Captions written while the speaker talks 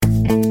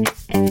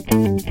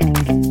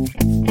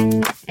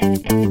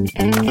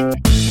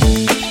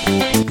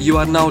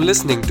are now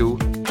listening to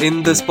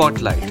In the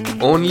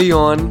Spotlight, only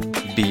on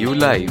DU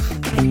Live.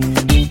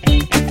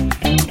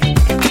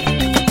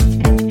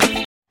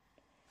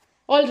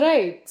 All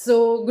right.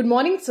 So, good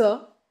morning,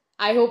 sir.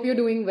 I hope you're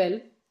doing well.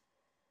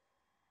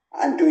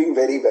 I'm doing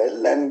very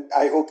well, and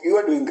I hope you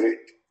are doing great.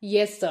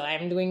 Yes, sir.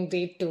 I'm doing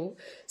great too.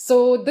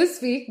 So,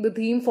 this week, the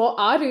theme for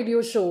our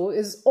radio show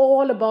is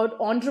all about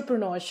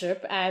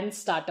entrepreneurship and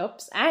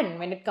startups. And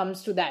when it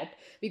comes to that,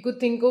 we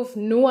could think of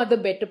no other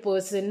better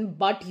person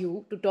but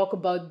you to talk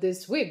about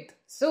this with.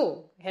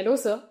 So, hello,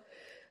 sir.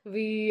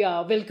 We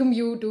welcome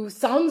you to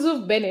Sounds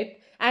of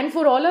Bennett. And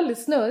for all our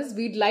listeners,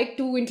 we'd like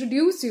to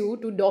introduce you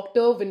to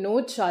Dr.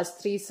 Vinod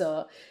Shastri,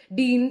 sir,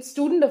 Dean,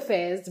 Student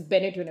Affairs,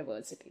 Bennett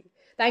University.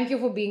 Thank you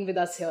for being with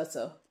us here,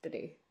 sir,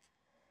 today.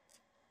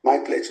 My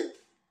pleasure.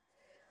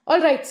 All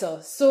right,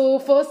 sir. So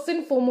first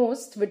and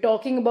foremost, we're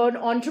talking about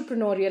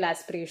entrepreneurial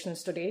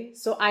aspirations today.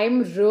 So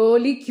I'm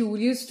really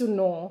curious to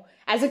know,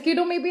 as a kid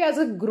or maybe as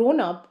a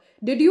grown-up,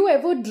 did you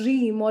ever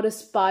dream or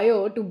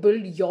aspire to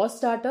build your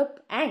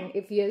startup? And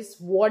if yes,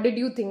 what did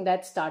you think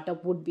that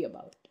startup would be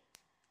about?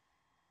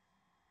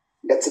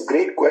 That's a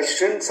great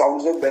question,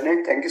 Sounds of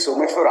Bennett. Thank you so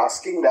much for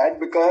asking that,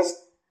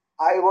 because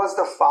I was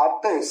the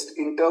farthest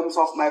in terms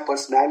of my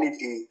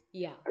personality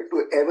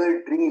to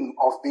ever dream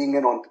of being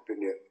an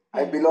entrepreneur.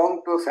 I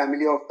belong to a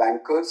family of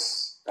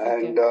bankers,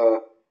 and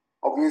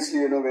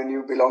obviously, when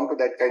you belong to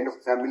that kind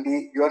of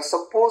family, you are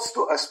supposed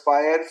to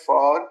aspire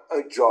for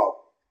a job,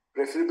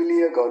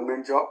 preferably a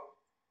government job.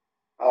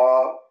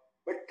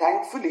 But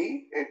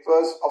thankfully, it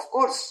was, of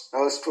course,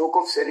 a stroke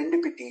of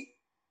serendipity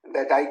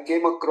that I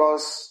came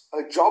across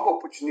a job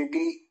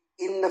opportunity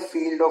in the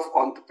field of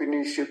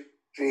entrepreneurship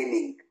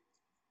training.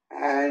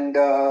 And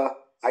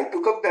I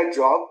took up that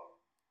job.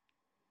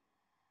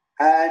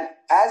 And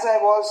as I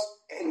was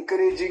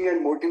encouraging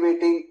and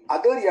motivating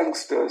other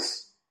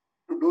youngsters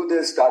to do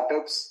their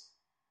startups,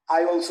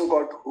 I also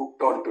got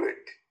hooked onto it.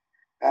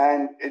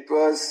 And it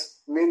was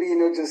maybe,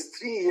 just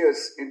 3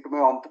 years into my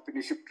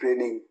entrepreneurship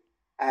training,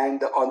 and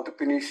the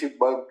entrepreneurship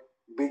bug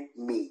bit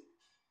me.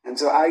 And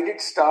so I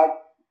did start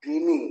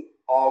dreaming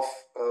of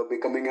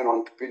becoming an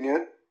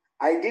entrepreneur.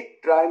 I did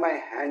try my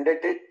hand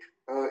at it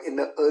in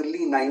the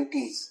early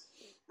 90s.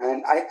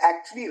 And I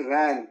actually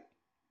ran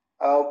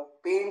a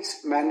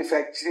paints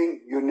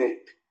manufacturing unit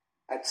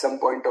at some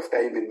point of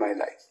time in my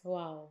life.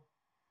 Wow.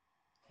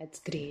 That's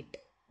great.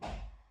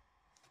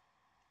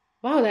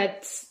 Wow,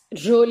 that's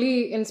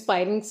really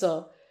inspiring,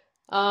 sir.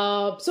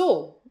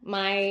 So,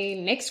 my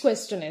next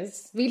question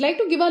is, we'd like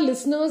to give our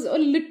listeners a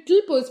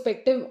little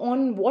perspective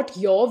on what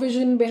your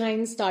vision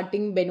behind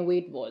starting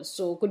Bennovate was.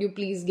 So, could you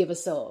please give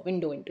us a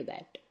window into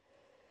that?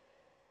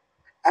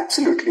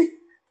 Absolutely.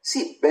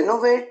 See,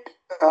 Bennovate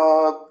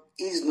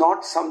is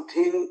not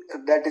something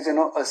that is, a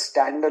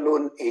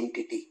standalone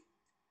entity.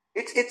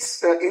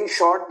 It's in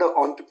short, the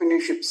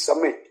entrepreneurship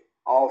summit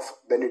of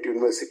Bennett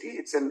University.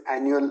 It's an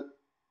annual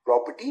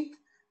property,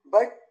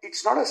 but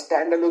it's not a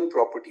standalone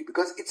property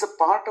because it's a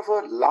part of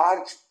a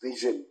large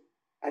vision.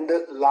 And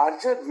the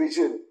larger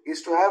vision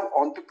is to have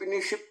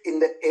entrepreneurship in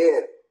the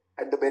air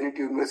at the Bennett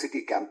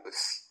University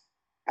campus.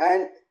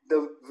 And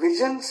the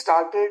vision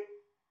started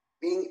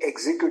being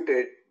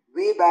executed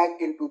way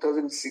back in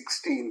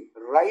 2016,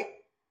 right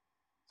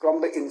from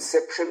the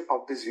inception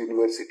of this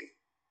university.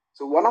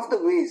 So one of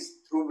the ways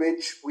through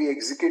which we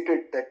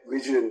executed that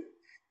vision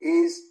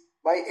is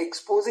by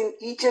exposing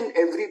each and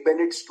every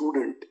Bennett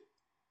student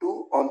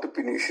to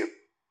entrepreneurship.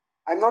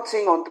 I'm not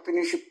saying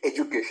entrepreneurship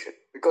education,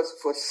 because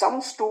for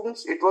some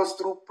students it was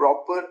through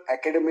proper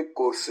academic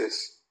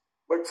courses.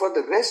 But for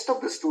the rest of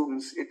the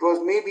students, it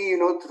was maybe,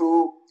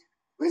 through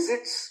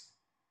visits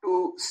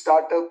to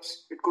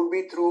startups. It could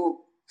be through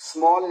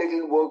small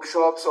little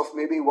workshops of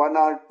maybe 1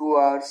 hour, 2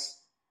 hours.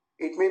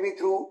 It may be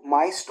through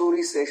my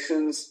story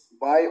sessions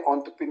by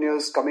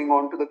entrepreneurs coming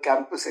onto the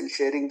campus and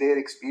sharing their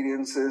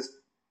experiences.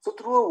 So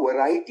through a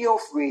variety of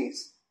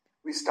ways,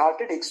 we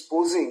started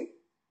exposing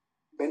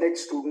Bennett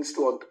students to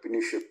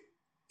entrepreneurship.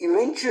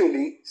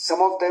 Eventually,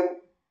 some of them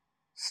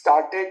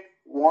started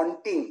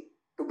wanting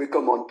to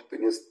become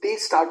entrepreneurs. They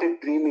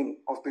started dreaming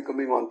of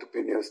becoming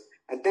entrepreneurs.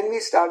 And then we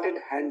started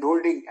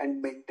handholding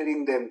and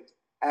mentoring them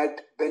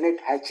at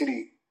Bennett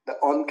Hatchery, the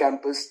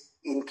on-campus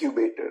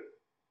incubator.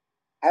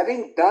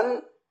 Having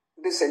done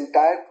this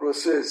entire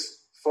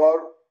process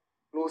for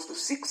close to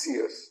 6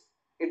 years,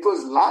 it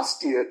was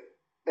last year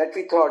that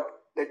we thought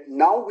that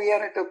now we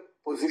are at a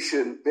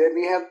position where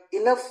we have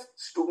enough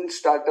student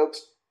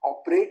startups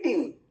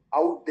operating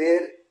out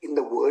there in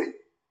the world,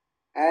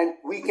 and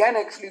we can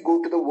actually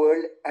go to the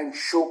world and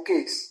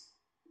showcase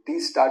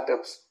these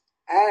startups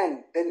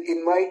and then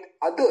invite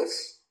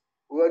others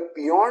who are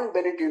beyond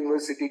Bennett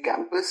University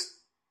campus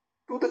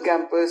to the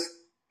campus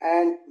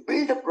and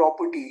build a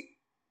property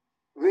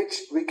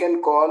which we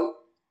can call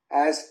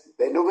as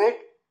Bennovate,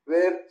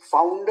 where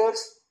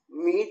founders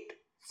meet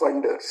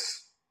funders.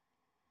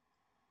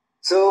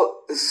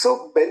 So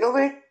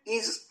Bennovate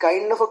is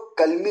kind of a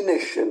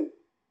culmination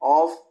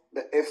of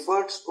the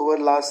efforts over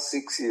last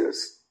 6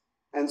 years.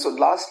 And so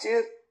last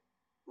year,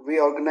 we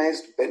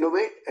organized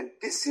Benovate, and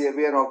this year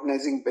we are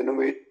organizing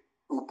Benovate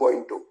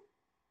 2.0.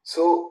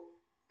 So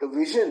the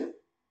vision,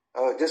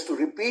 just to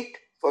repeat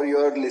for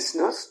your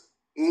listeners,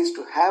 is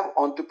to have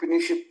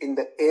entrepreneurship in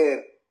the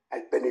air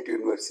at Bennett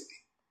University.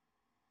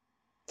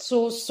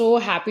 So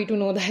happy to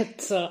know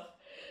that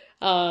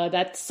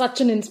that's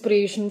such an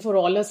inspiration for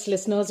all us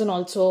listeners and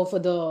also for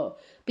the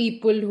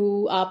people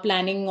who are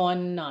planning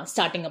on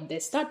starting up their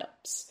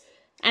startups.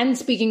 And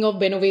speaking of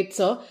Benovate,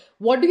 sir,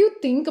 what do you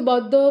think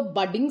about the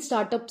budding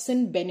startups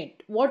in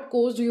Bennett? What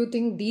course do you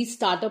think these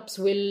startups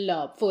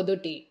will further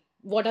take?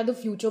 What are the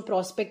future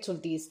prospects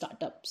of these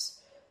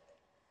startups?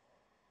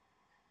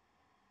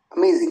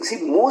 Amazing.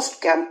 See,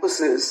 most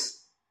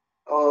campuses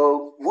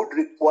would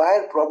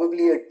require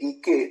probably a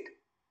decade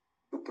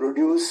to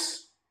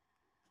produce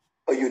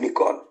a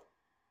unicorn.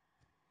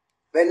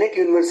 Bennett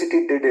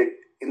University did it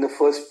in the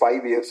first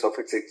 5 years of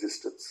its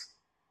existence.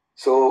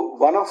 So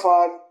one of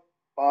our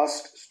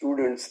past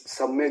students,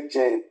 Samyak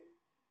Jain,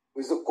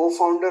 who is the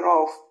co-founder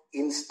of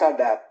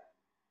InstaDapp,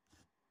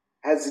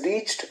 has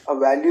reached a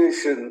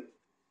valuation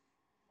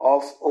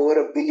of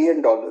over $1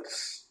 billion.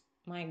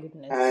 My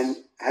goodness. And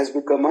has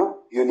become a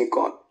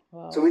unicorn.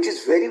 Wow. So which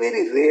is very,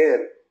 very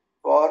rare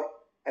for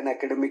an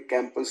academic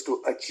campus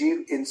to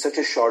achieve in such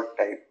a short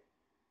time.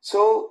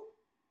 So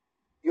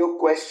your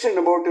question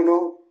about,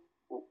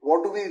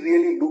 what do we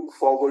really look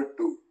forward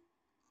to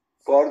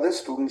for the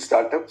student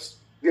startups,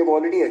 we have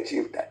already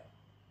achieved that.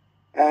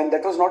 And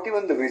that was not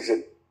even the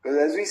vision. Because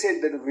as we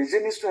said, the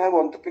vision is to have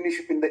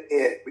entrepreneurship in the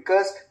air,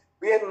 because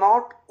we are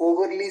not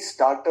overly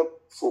startup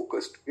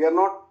focused. We are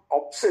not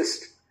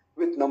obsessed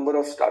with number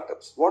of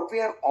startups. What we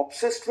are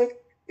obsessed with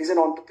is an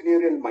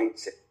entrepreneurial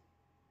mindset.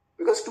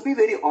 Because to be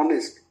very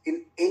honest,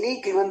 in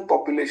any given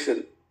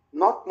population,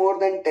 not more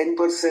than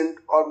 10%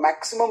 or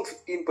maximum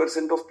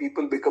 15% of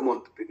people become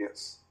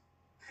entrepreneurs.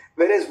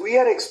 Whereas we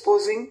are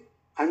exposing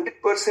 100%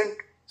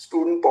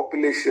 student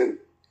population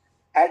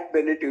at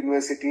Bennett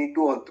University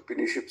to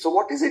entrepreneurship. So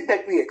what is it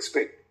that we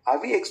expect?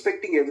 Are we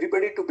expecting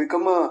everybody to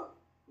become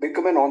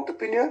an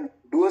entrepreneur,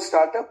 do a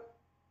startup?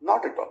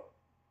 Not at all.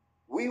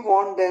 We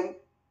want them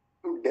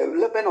to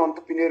develop an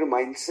entrepreneurial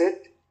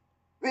mindset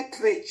with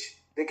which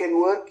they can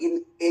work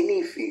in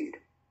any field,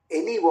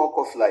 any walk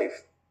of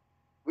life.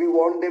 We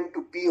want them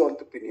to be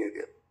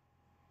entrepreneurial,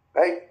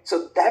 right?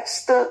 So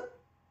that's the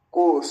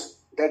course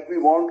that we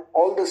want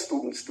all the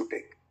students to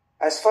take.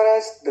 As far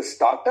as the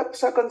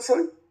startups are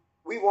concerned,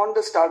 we want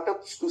the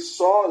startups to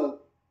solve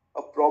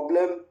a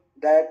problem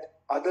that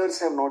others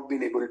have not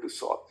been able to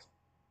solve.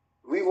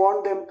 We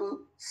want them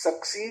to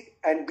succeed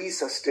and be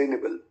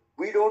sustainable.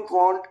 We don't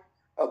want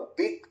a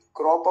big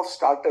crop of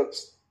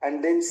startups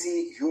and then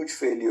see huge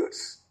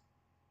failures.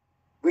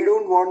 We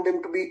don't want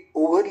them to be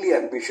overly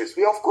ambitious.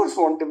 We of course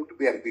want them to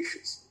be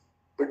ambitious,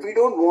 but we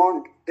don't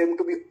want them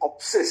to be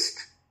obsessed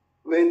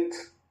with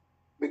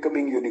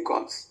becoming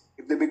unicorns.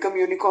 If they become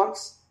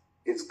unicorns,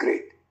 it's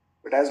great.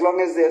 But as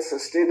long as they are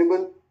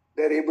sustainable,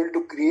 they're able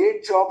to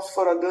create jobs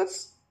for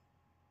others,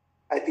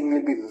 I think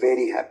we'll be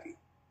very happy.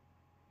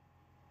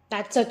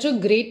 That's such a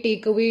great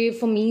takeaway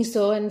for me,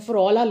 sir, and for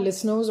all our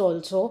listeners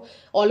also.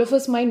 All of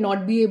us might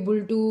not be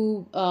able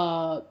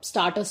to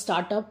start a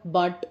startup,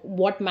 but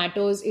what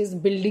matters is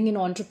building an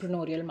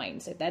entrepreneurial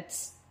mindset.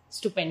 That's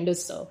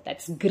stupendous, sir.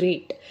 That's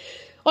great.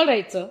 All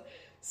right, sir.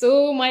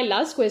 So my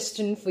last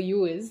question for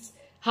you is,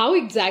 how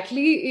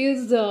exactly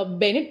is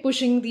Bennett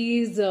pushing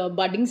these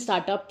budding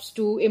startups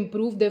to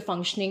improve their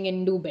functioning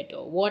and do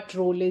better? What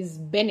role is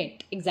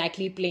Bennett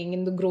exactly playing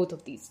in the growth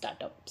of these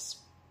startups?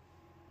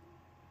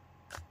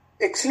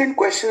 Excellent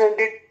question, and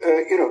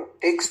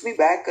it takes me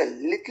back a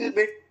little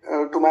bit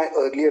to my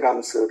earlier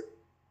answer.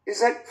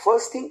 Is that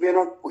first thing, we are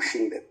not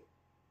pushing them.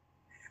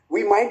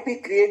 We might be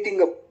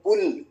creating a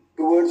pull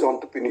towards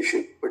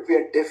entrepreneurship, but we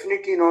are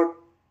definitely not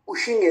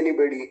pushing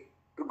anybody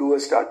to do a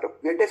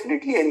startup. We are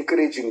definitely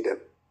encouraging them.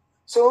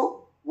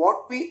 So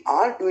what we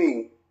are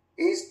doing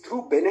is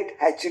through Bennett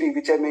Hatchery,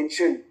 which I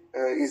mentioned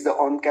is the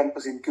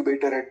on-campus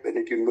incubator at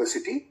Bennett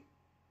University,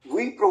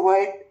 we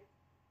provide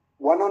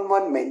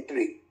one-on-one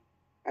mentoring.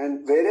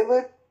 And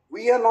wherever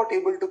we are not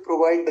able to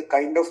provide the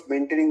kind of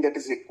mentoring that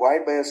is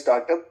required by a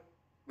startup,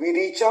 we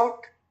reach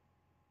out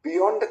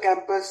beyond the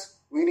campus.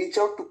 We reach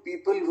out to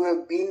people who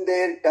have been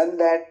there, done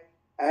that,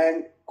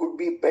 and could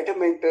be better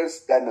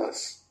mentors than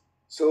us.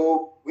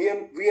 So we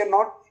are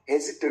not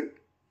hesitant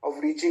of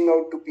reaching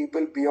out to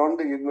people beyond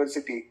the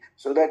university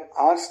so that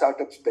our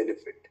startups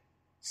benefit.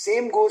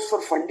 Same goes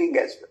for funding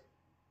as well.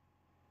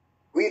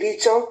 We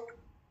reach out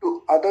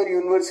to other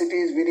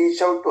universities, we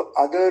reach out to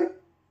other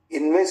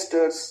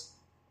investors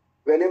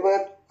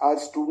whenever our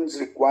students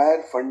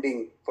require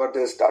funding for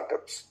their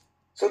startups.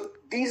 So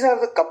these are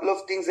the couple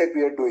of things that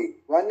we are doing.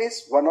 One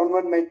is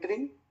one-on-one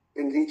mentoring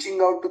and reaching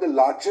out to the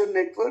larger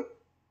network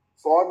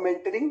for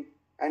mentoring.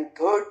 And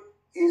third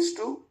is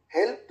to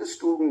help the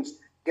students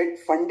get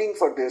funding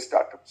for their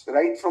startups,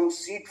 right from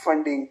seed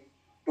funding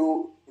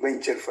to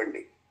venture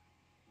funding.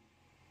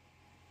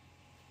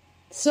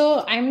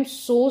 So I'm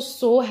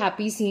so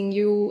happy seeing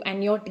you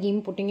and your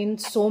team putting in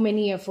so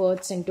many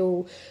efforts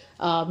into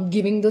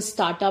giving the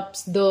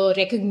startups the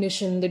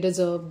recognition they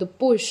deserve, the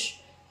push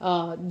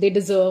they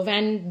deserve,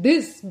 and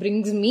this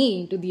brings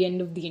me to the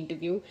end of the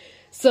interview.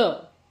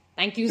 So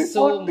thank you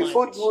so much.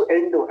 Before you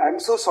end, though, I'm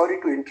so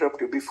sorry to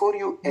interrupt you. Before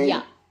you end,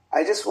 Yeah.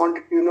 I just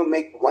wanted to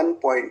make one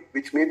point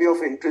which may be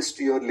of interest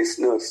to your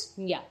listeners.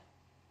 Yeah.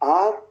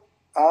 Our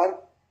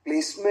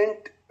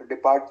placement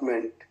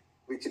department,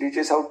 which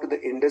reaches out to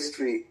the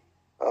industry,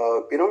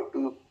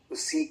 to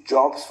seek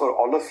jobs for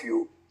all of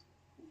you,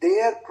 they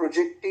are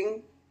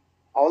projecting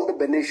all the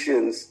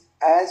Benetians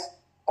as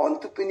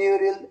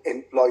entrepreneurial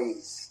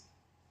employees.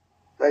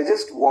 So I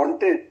just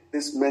wanted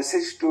this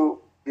message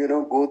to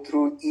go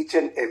through each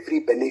and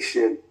every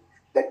Benetian,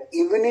 that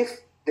even if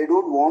they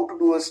don't want to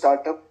do a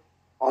startup,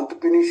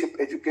 entrepreneurship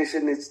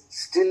education is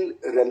still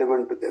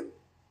relevant to them.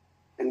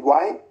 And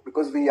why?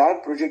 Because we are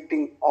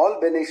projecting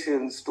all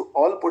Benetians to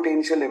all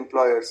potential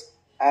employers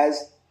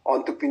as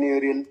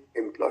entrepreneurial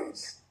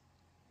employees.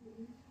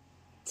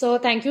 So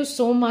thank you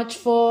so much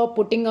for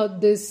putting out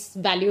this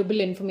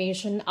valuable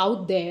information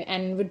out there,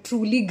 and we're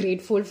truly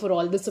grateful for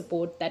all the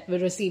support that we're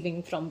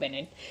receiving from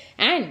Bennett.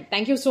 And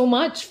thank you so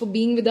much for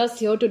being with us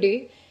here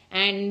today.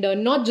 And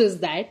not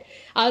just that,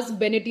 us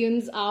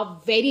Bennettians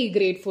are very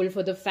grateful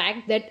for the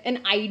fact that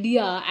an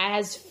idea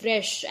as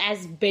fresh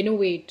as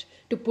Bennovate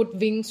to put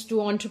wings to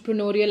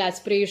entrepreneurial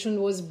aspiration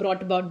was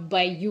brought about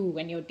by you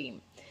and your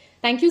team.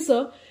 Thank you,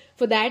 sir,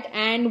 for that.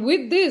 And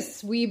with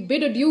this, we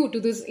bid adieu to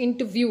this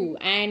interview.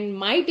 And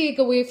my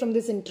takeaway from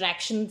this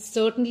interaction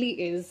certainly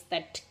is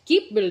that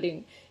keep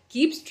building,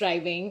 keep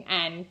striving,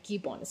 and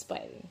keep on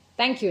aspiring.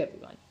 Thank you,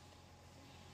 everyone.